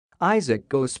Isaac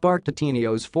Go sparked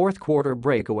Ateneo's fourth-quarter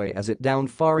breakaway as it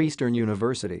downed Far Eastern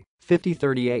University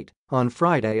 50-38 on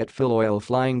Friday at Filoil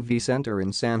Flying V Centre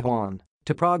in San Juan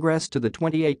to progress to the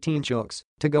 2018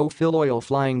 Chooks-to-Go Filoil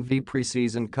Flying V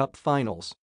Preseason Cup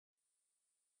Finals.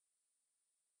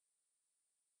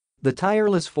 The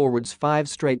tireless forwards' 5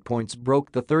 straight points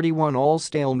broke the 31-all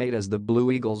stalemate as the Blue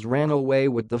Eagles ran away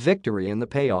with the victory in the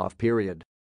payoff period.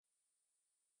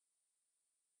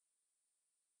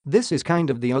 "This is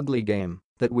kind of the ugly game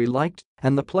that we liked,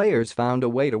 and the players found a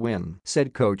way to win,"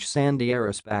 said coach Sandy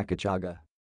Arespacochaga.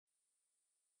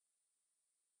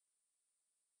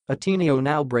 Ateneo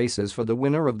now braces for the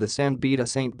winner of the San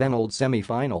Beda-St Benilde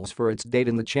semifinals for its date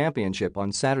in the championship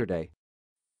on Saturday.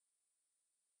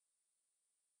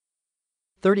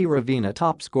 Thirdy Ravena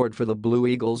top-scored for the Blue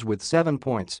Eagles with 7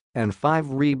 points and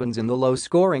 5 rebounds in the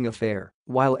low-scoring affair,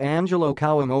 while Angelo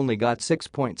Kouame only got 6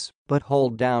 points but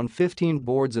hauled down 15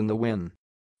 boards in the win.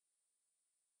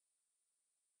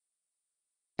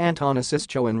 Anton,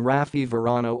 Asistio and Raffy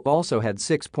Verano also had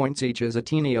 6 points each as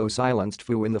Ateneo silenced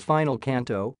FEU in the final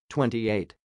canto,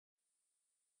 28.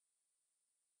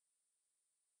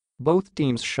 Both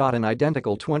teams shot an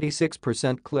identical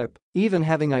 26% clip, even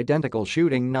having identical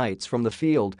shooting nights from the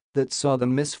field that saw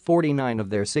them miss 49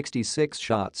 of their 66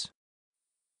 shots.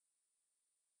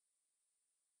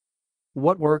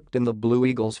 What worked in the Blue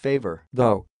Eagles' favor,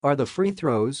 though, are the free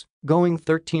throws, going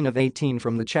 13 of 18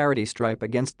 from the charity stripe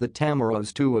against the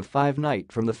Tamoros, 2 of 5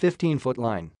 night from the 15-foot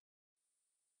line.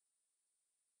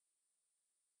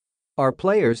 Our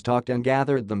players talked and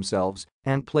gathered themselves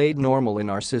and played normal in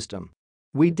our system.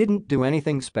 We didn't do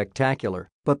anything spectacular,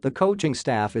 but the coaching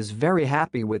staff is very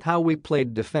happy with how we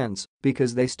played defense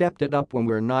because they stepped it up when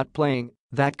we're not playing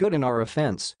that good in our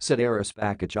offense," said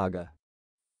Arespacochaga.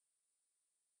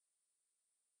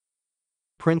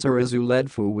 Prince Arizu led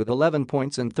FEU with 11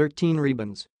 points and 13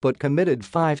 rebounds but committed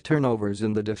 5 turnovers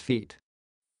in the defeat.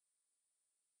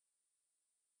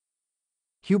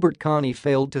 Hubert Connie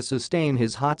failed to sustain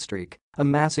his hot streak,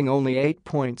 amassing only 8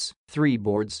 points, 3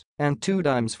 boards, and 2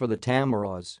 dimes for the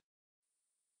Tamoros.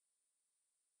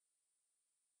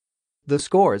 The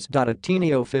scores: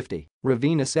 Ateneo 50,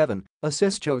 Ravena 7,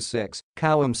 Asistio 6,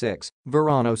 Kouame 6,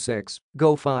 Verano 6,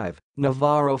 Go 5,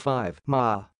 Navarro 5,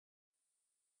 Ma.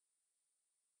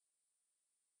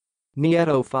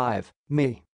 Nieto 5,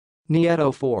 Me.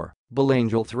 Nieto 4,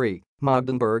 Belangel 3,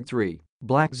 Magdenberg 3,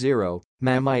 Black 0,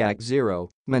 Mamayak 0,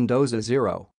 Mendoza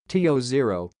 0, Tio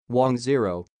 0, Wong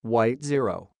 0, White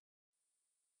 0.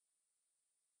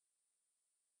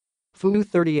 FEU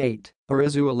 38,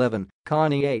 Arizu 11,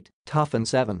 Connie 8, Tuffin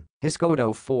 7,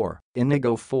 Hiscoto 4,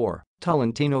 Inigo 4,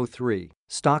 Tolentino 3,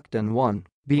 Stockton 1,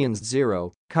 Beans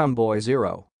 0, Camboy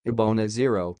 0, Ibona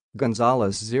 0,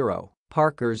 Gonzalez 0,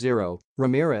 Parker 0,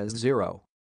 Ramirez 0.